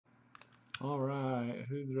All right,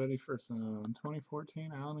 who's ready for some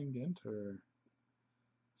 2014 Allen and Ginter?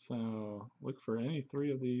 So look for any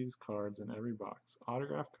three of these cards in every box.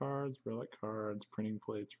 Autograph cards, relic cards, printing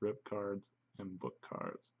plates, rip cards, and book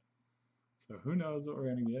cards. So who knows what we're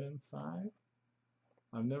going to get inside?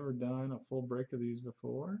 I've never done a full break of these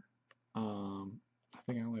before. I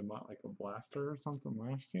think I only bought like a blaster or something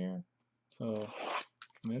last year. So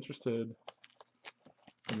I'm interested.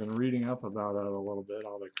 I've been reading up about it a little bit,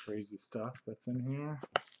 all the crazy stuff that's in here.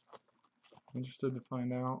 Interested to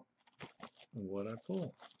find out what I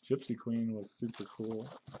pull. Gypsy Queen was super cool.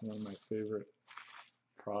 One of my favorite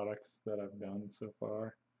products that I've done so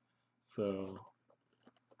far. So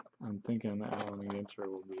I'm thinking the Allen and Ginter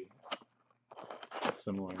will be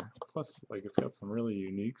similar. Plus, like, it's got some really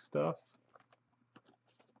unique stuff.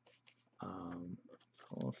 So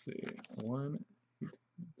we'll see.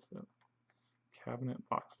 It's a cabinet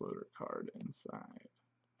box loader card inside.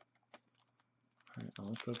 Alright,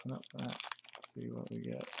 let's open up that. See what we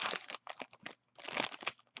get.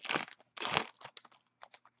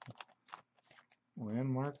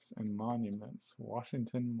 Landmarks and Monuments,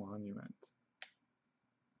 Washington Monument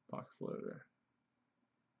box loader.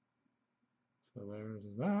 So there's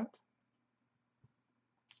that.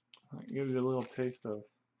 That gives you a little taste of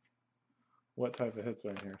what type of hits are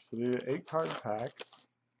in here. So they do 8 card packs,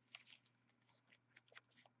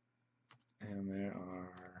 and there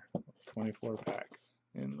are 24 packs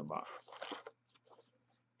in the box.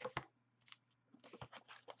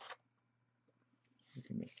 You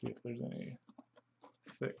can just see if there's any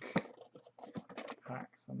thick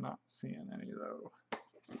packs. I'm not seeing any though.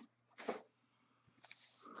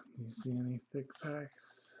 Do you see any thick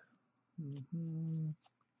packs?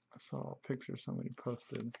 I saw a picture somebody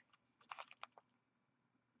posted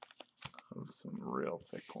of some real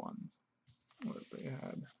thick ones that they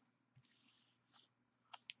had.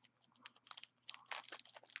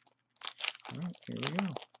 Alright, here we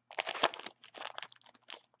go.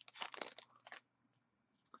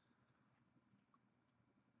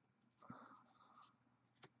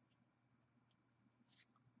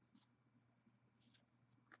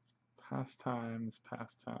 Pastimes,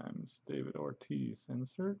 David Ortiz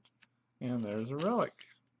insert, and there's a relic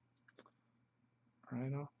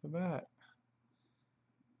right off the bat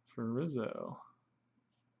for Rizzo.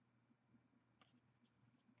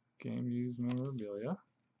 Game used memorabilia,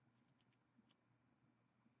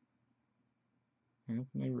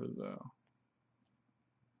 Anthony Rizzo.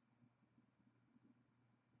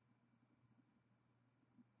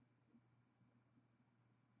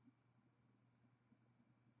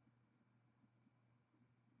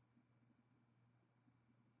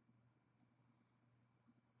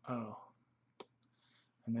 Oh,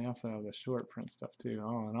 and they also have the short print stuff too.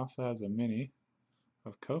 Oh, and also has a mini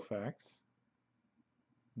of Koufax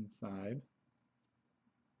inside,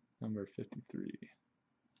 number 53.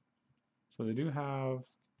 So they do have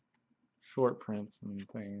short prints and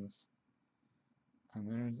things. And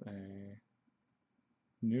there's a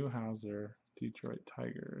Newhouser Detroit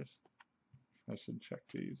Tigers. I should check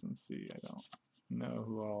these and see. I don't know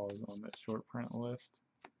who all is on this short print list.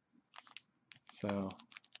 So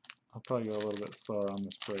I'll probably go a little bit slower on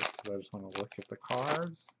this break because I just want to look at the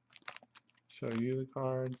cards, show you the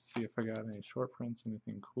cards, see if I got any short prints,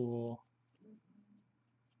 anything cool,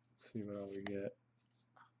 see what all we get.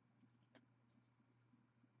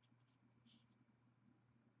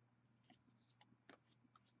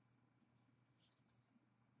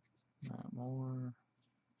 Not more.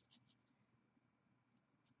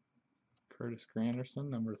 Curtis Granderson,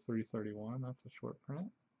 number 331, that's a short print.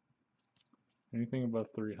 Anything above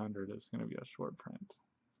 300 is going to be a short print.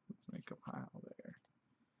 Let's make a pile there.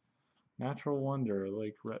 Natural Wonder,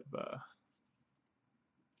 Lake Retba.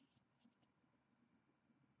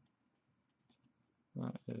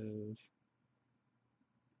 That is,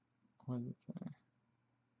 what does it say?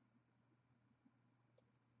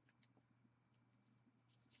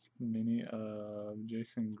 Mini of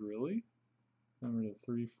Jason Grilly, number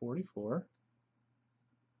 344.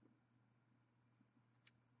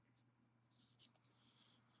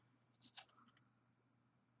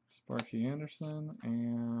 Sparky Anderson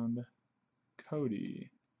and Cody,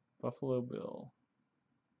 Buffalo Bill.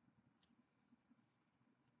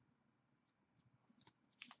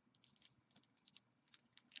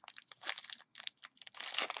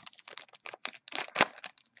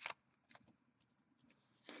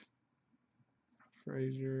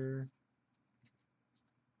 Frazier,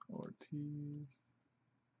 Ortiz,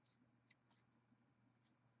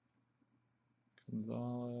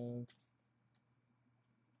 Gonzalez,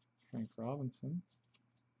 Frank Robinson,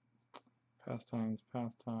 Pastimes,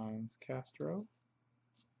 Castro,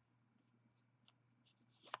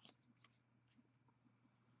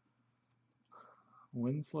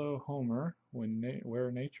 Winslow Homer,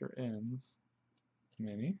 Where Nature Ends,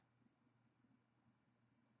 mini.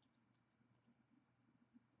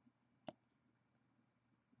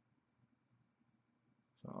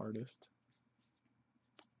 It's an artist.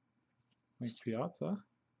 Mike Piazza.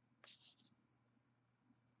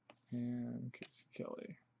 And Casey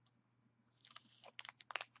Kelly.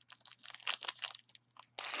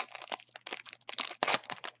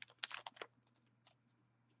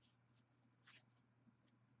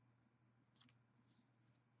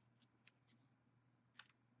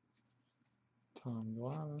 Tom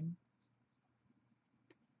Glavine.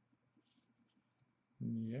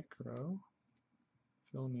 Niekro.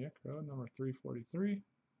 Phil Niekro, number 343.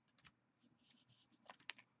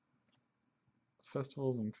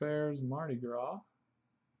 Festivals and Fairs, Mardi Gras.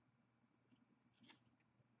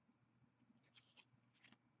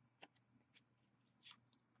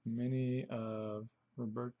 Mini of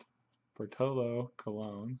Roberto Bertolo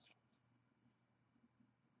Colon.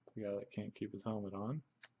 The guy that can't keep his helmet on.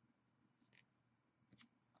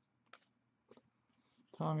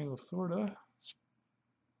 Tommy Lasorda.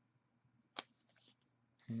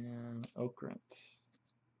 And Okrent.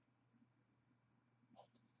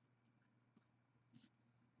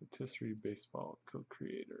 Rotisserie Baseball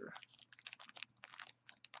co-creator.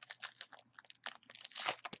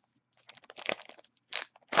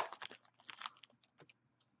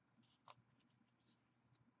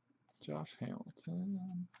 Josh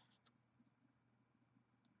Hamilton.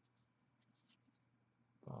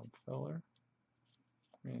 Bob Feller.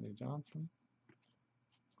 Randy Johnson.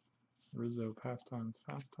 Rizzo Pastimes.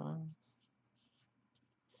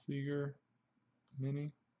 Seager.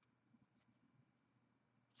 Mini.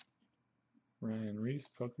 Ryan Reese,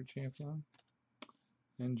 poker champion.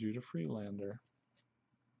 And Judah Freelander.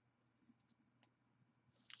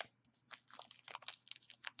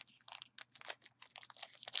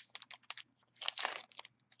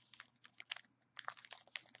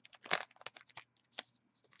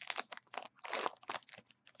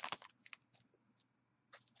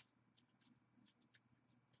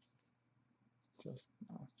 Justin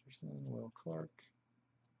Masterson, Will Clark,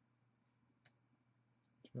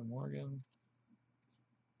 Joe Morgan,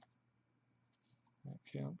 Matt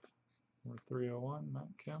Kemp, number 301, Matt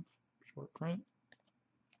Kemp, short print.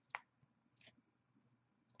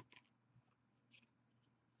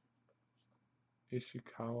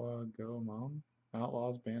 Ishikawa Go-Mom,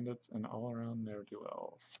 Outlaws, Bandits, and All-Around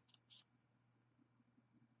Ne'er-Do-Wells.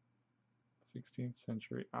 16th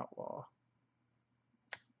Century Outlaw.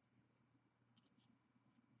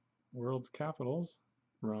 World's Capitals,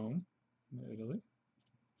 Rome, Italy.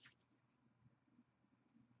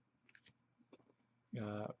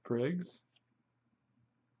 Briggs,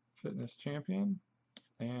 Fitness Champion,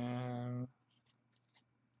 and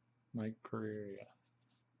Mike Pereira.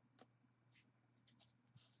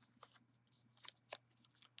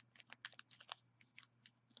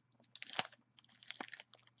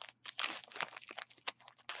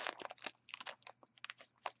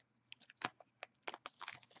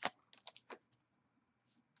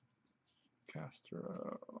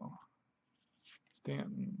 Castro,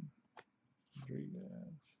 Stanton, Rodriguez,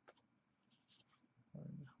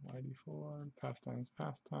 Whitey Ford, Pastimes,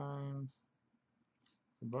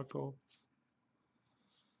 Buckles,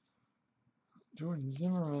 Jordan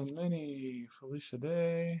Zimmerman, Mini, Felicia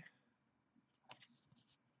Day,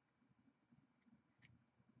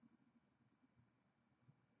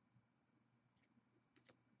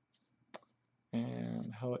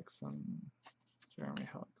 and Hellickson, Jeremy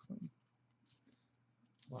Hellickson.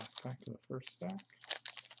 Last pack of the first stack.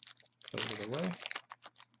 Put it away.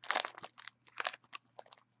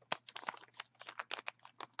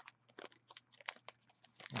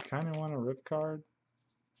 I kind of want a rip card,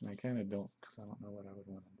 and I kind of don't, because I don't know what I would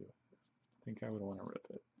want to do with it. I think I would want to rip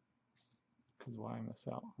it, because why miss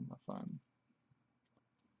out on the fun?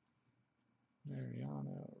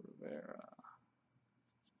 Mariano Rivera,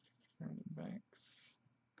 Aaron Banks,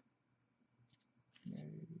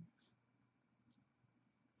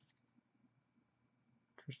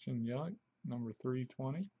 Christian Yelich, number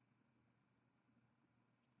 320,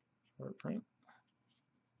 short print.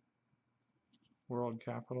 World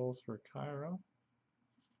Capitals for Cairo.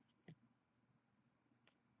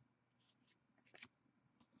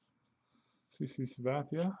 CC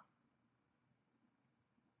Sabathia.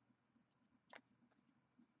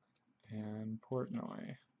 And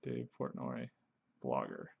Portnoy, Dave Portnoy,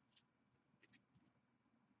 blogger.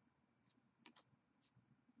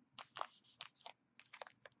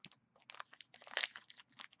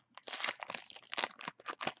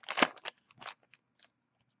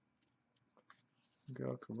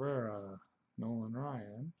 Miguel Cabrera, Nolan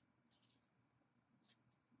Ryan,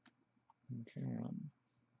 and Karen.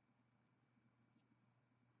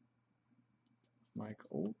 Mike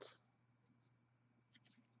Olt.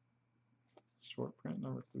 Short print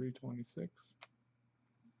number 326.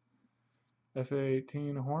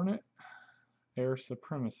 FA18 Hornet. Air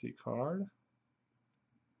Supremacy card.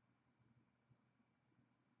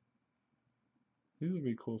 These would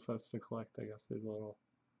be cool sets to collect, I guess, these little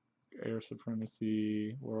Air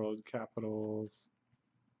Supremacy, World Capitals.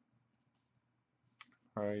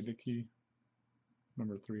 R.I. Dickey,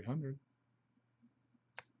 number 300.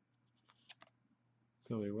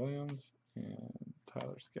 Billy Williams, and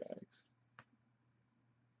Tyler Skaggs.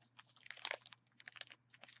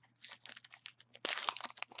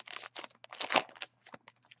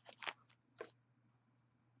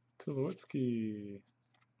 Tulowitzki.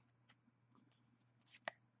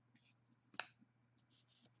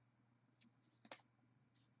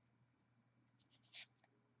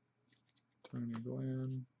 Tony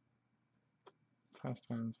Glenn. Fast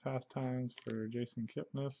times for Jason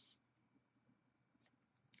Kipnis.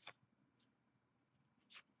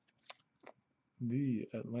 The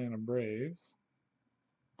Atlanta Braves.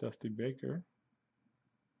 Dusty Baker.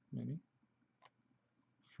 Mini.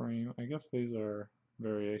 Frame. I guess these are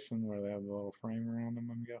variation where they have the little frame around them,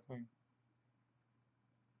 I'm guessing.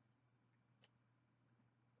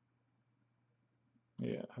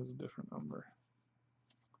 Yeah, it has a different number.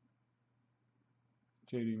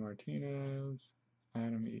 JD Martinez,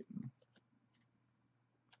 Adam Eaton.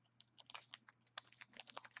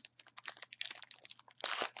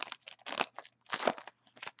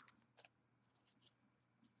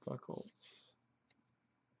 Buckles.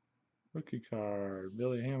 Rookie card,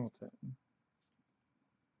 Billy Hamilton.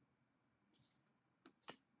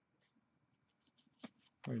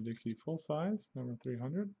 Dickey full size, number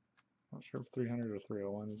 300. Not sure if 300 or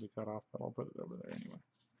 301 is a cutoff, but I'll put it over there anyway.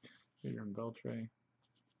 Adrian Beltre.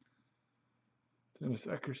 Dennis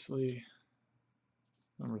Eckersley,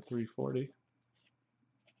 number 340.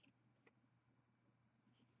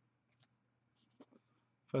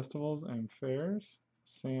 Festivals and fairs.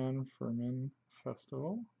 San Fermin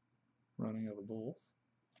Festival, running of the Bulls.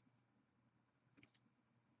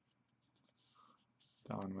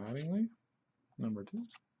 Don Mattingly, number 2.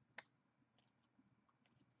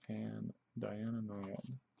 And Diana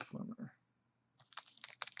Noyad, slimmer.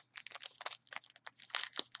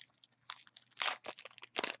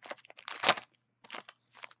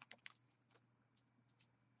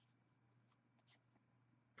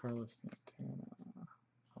 Carlos Santana,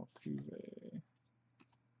 Altuve,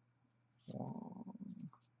 Wong,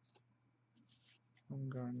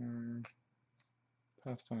 Garner,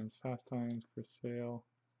 Fast Times, Chris Sale,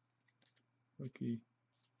 Rookie,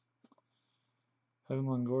 Evan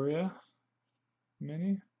Longoria,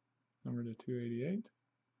 mini, number to 288.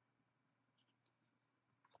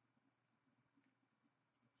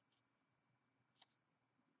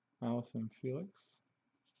 Allison Felix,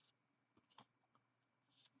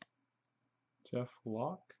 Jeff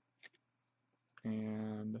Locke,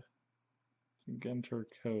 and Ginter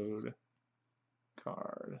code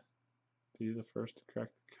card. Be the first to crack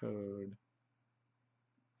the code.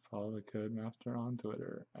 Follow the code master on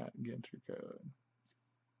Twitter at GinterCode.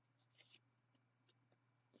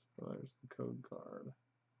 So there's the code card.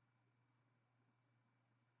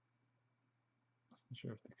 Not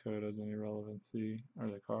sure if the code has any relevancy, or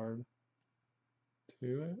the card,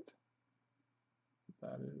 to it.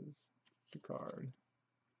 That is the card.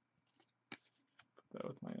 Put that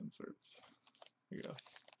with my inserts, I guess.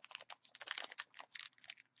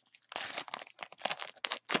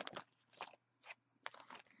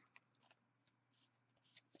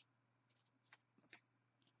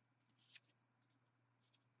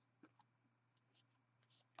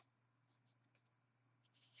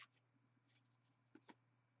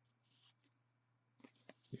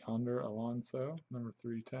 Yonder Alonso, number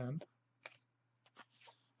 310.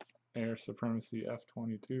 Air Supremacy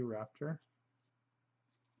F22 Raptor.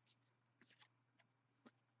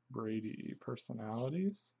 Brady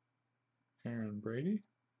Personalities. Aaron Brady.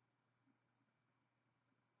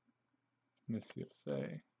 Miss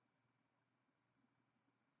USA.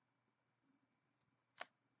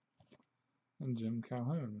 And Jim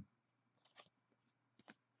Calhoun.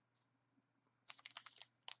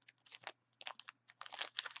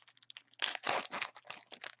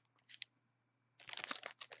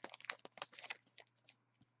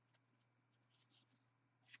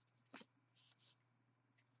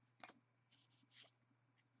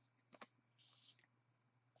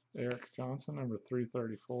 Eric Johnson, number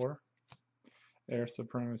 334. Air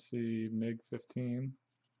Supremacy MiG-15.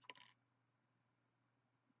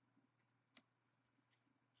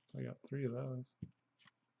 I got 3 of those.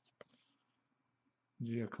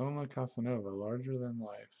 Giacomo Casanova, larger than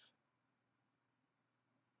life.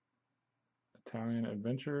 Italian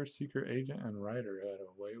adventurer, secret agent, and writer who had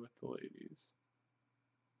a way with the ladies.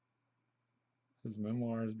 His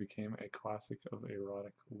memoirs became a classic of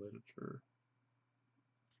erotic literature.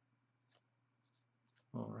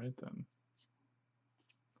 Alright then.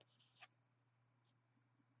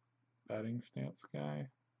 Batting stance guy.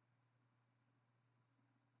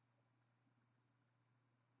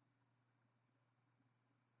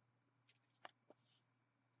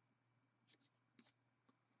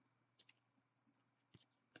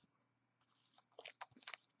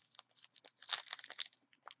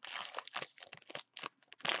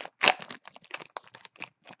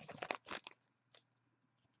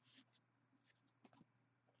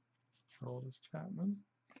 Oldest Chapman.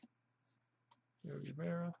 Yogi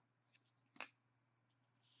Berra.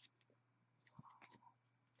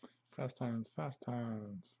 Fast Times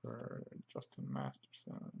for Justin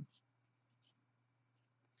Masterson.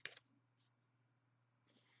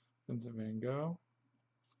 Vincent Van Gogh.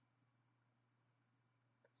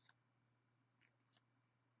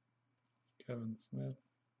 Kevin Smith.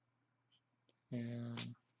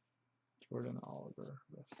 And Jordan Oliver,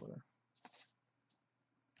 wrestler.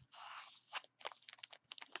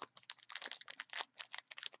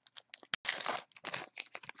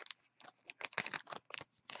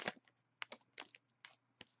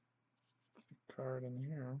 Card in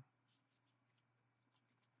here.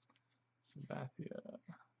 Sabathia.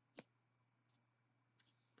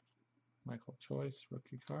 Michael Choice,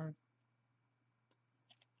 rookie card.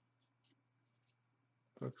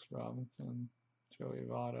 Brooks Robinson, Joey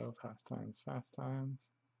Votto, Fast Times.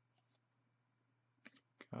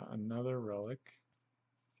 Got another relic,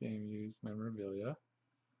 game used memorabilia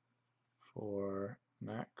for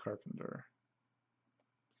Matt Carpenter.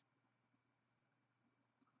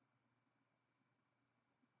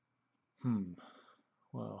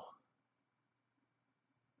 Well.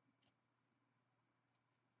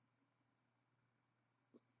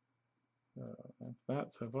 That's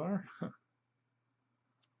that so far. Hope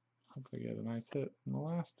I get a nice hit in the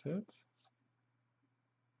last hit.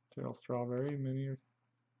 Gerald Strawberry, mini,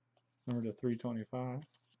 number to 325.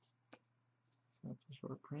 That's a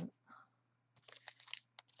short print.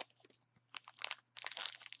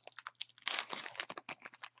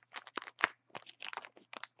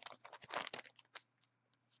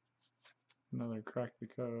 Another Crack the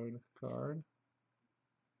Code card.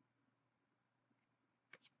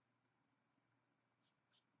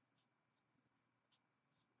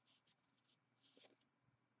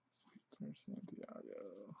 There's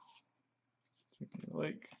Santiago. Chicken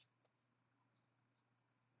Lake.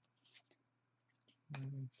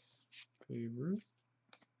 Nice. Babe Ruth.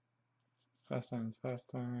 Fast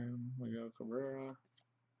Time. Miguel Cabrera.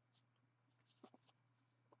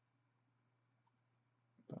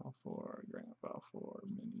 Balfour, Grant Balfour,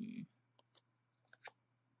 mini.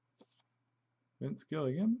 Vince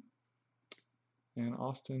Gilligan. And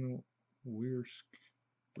Austin Wierske.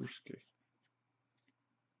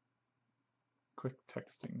 Quick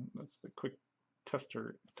texting. That's the quick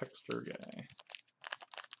texter guy.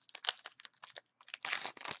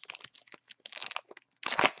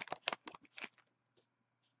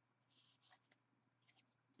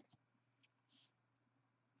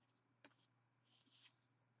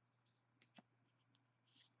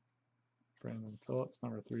 Brandon Phillips,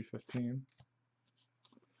 number 315.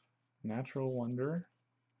 Natural Wonder.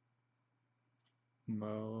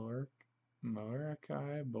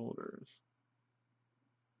 Moerakai Boulders.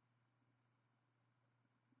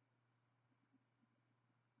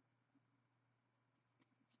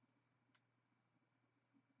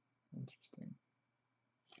 Interesting.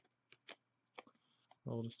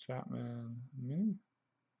 Oldest Chapman, mini.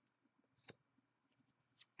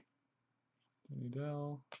 Denny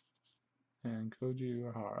Dell. And Koji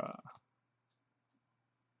Uehara.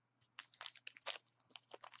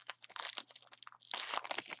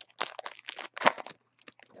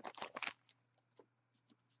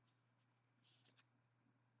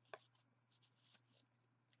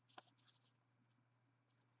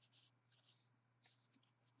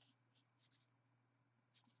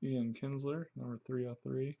 Ian Kinsler, number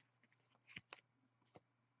 303.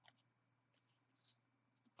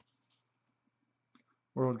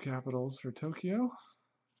 World Capitals for Tokyo,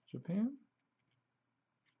 Japan.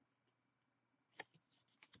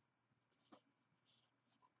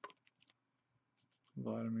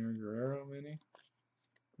 Vladimir Guerrero mini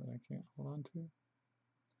that I can't hold on to.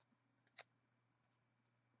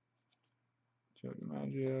 Joe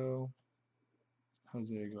DiMaggio,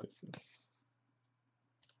 Jose Iglesias.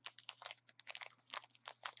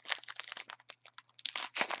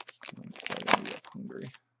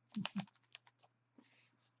 Sorry.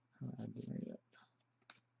 I didn't read it.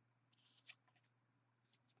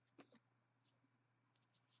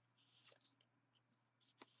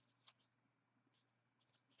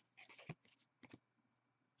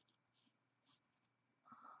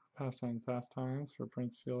 Pastimes for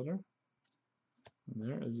Prince Fielder. And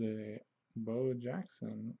there is a Bo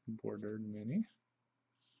Jackson bordered mini,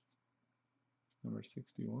 number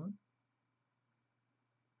 61.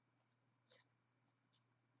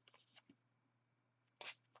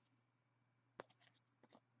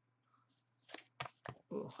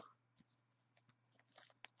 Oh.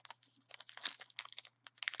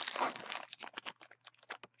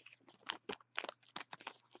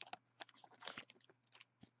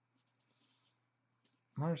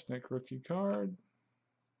 Marsnick rookie card.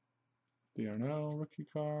 DRNO rookie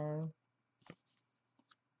card.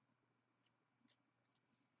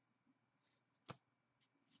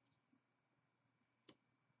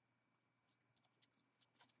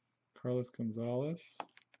 Carlos Gonzalez.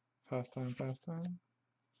 Pastime.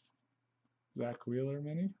 Zach Wheeler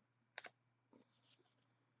mini.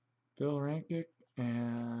 Bill Rankic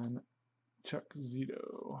and Chuck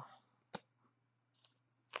Zito.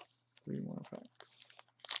 3 more packs.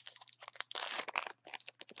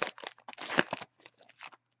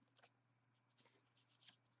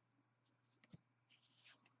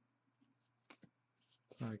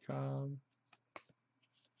 Ty Cobb.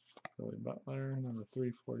 Billy Butler, number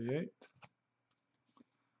 348.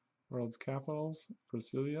 World's Capitals,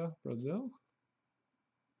 Brasilia, Brazil.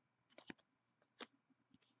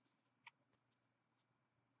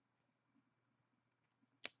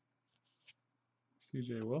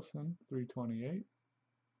 CJ Wilson, 328.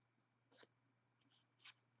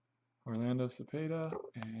 Orlando Cepeda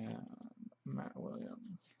and Matt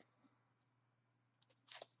Williams.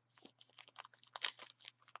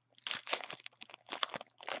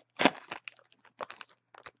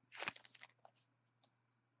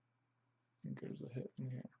 I think there's a hit in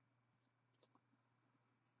here.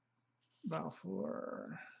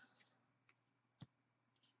 Balfour.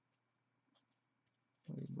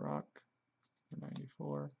 Lee Brock,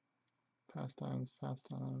 94. Pastimes.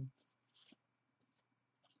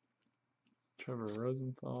 Trevor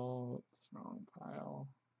Rosenthal, what's wrong pile?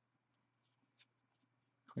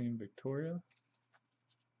 Queen Victoria.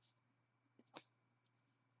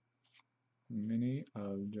 Mini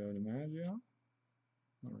of Joe DiMaggio,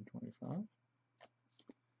 number 25.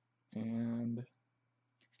 And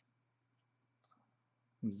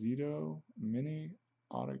Zito mini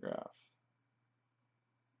autograph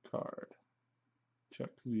card.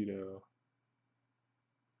 Chuck Zito.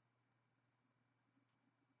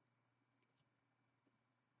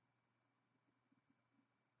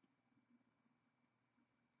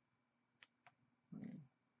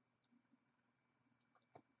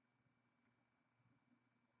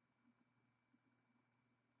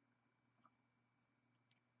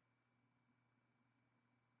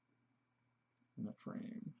 In the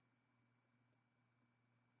frame.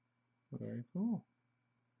 Very cool.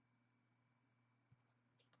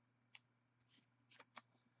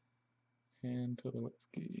 And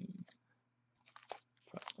Tulowitzki.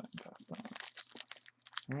 Pastime.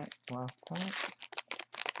 Alright, last pack.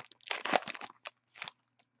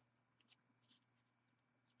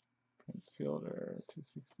 Prince Fielder,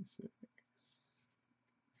 266.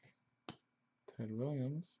 Ted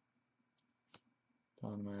Williams.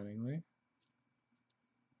 Don Mattingly.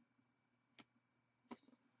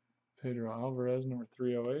 Pedro Alvarez, number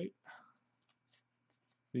 308.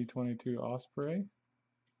 V22 Osprey.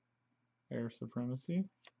 Air Supremacy.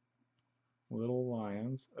 Little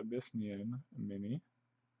Lions, Abyssinian mini.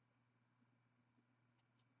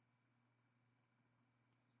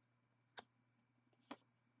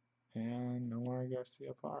 And Nomar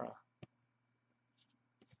Garciaparra.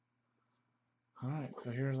 Alright, so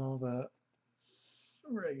here's all the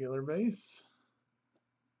regular base.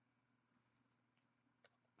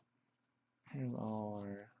 Here's all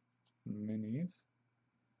our minis.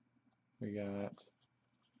 We got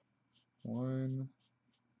 1,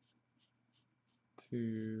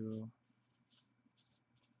 2,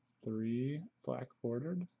 3 black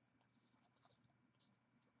bordered.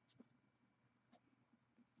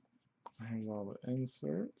 Here's all the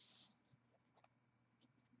inserts.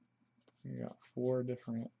 We got 4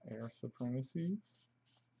 different Air Supremacies.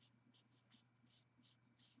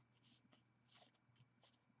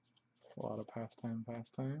 A lot of pastime.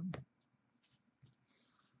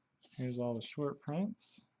 Here's all the short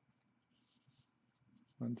prints.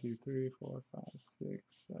 1, 2, 3, 4, 5, 6,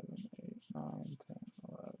 7, 8, 9, 10,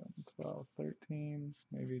 11, 12, 13,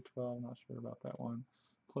 maybe 12, not sure about that one.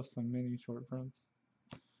 Plus some mini short prints.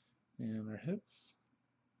 And our hits.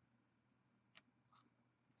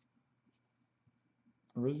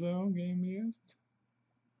 Rizzo game used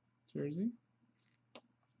jersey.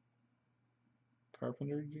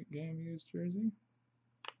 Carpenter game used jersey.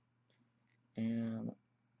 And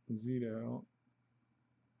Zito,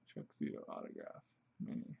 Chuck Zito autograph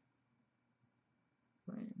mini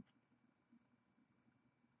frame.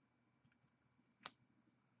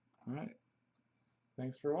 Alright,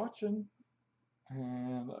 thanks for watching,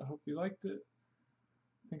 and I hope you liked it.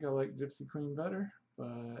 I think I like Gypsy Queen better,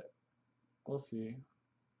 but we'll see.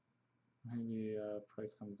 Maybe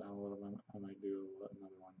price comes down a little bit, I might do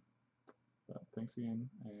another one. But thanks again,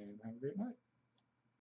 and have a great night.